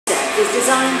is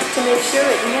designed to make sure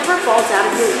it never falls out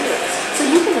of your ears, so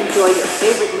you can enjoy your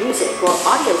favorite music or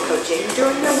audio coaching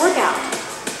during your workout.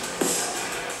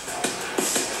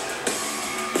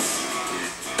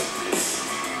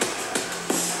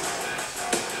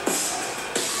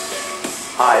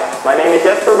 Hi, my name is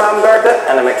Jesper Baumgarten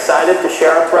and I'm excited to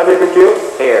share a project with you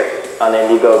here on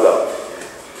Indiegogo.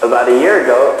 About a year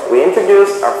ago, we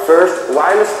introduced our first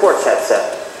wireless sports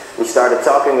headset. We started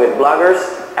talking with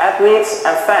bloggers, athletes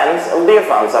and fans of the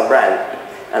Avanza brand.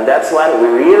 And that's when we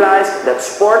realized that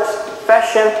sports,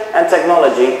 fashion and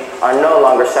technology are no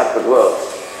longer separate worlds.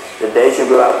 The days you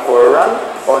go out for a run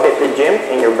or hit the gym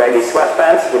in your baggy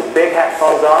sweatpants with big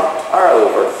headphones on are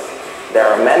over. There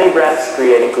are many brands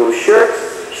creating cool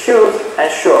shirts, shoes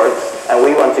and shorts, and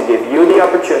we want to give you the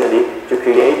opportunity to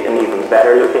create an even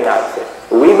better looking outfit.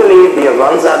 We believe the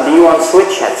Avanza D1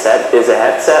 Switch headset is a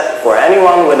headset for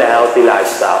anyone with a healthy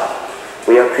lifestyle.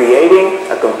 We are creating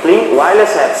a complete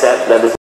wireless headset that is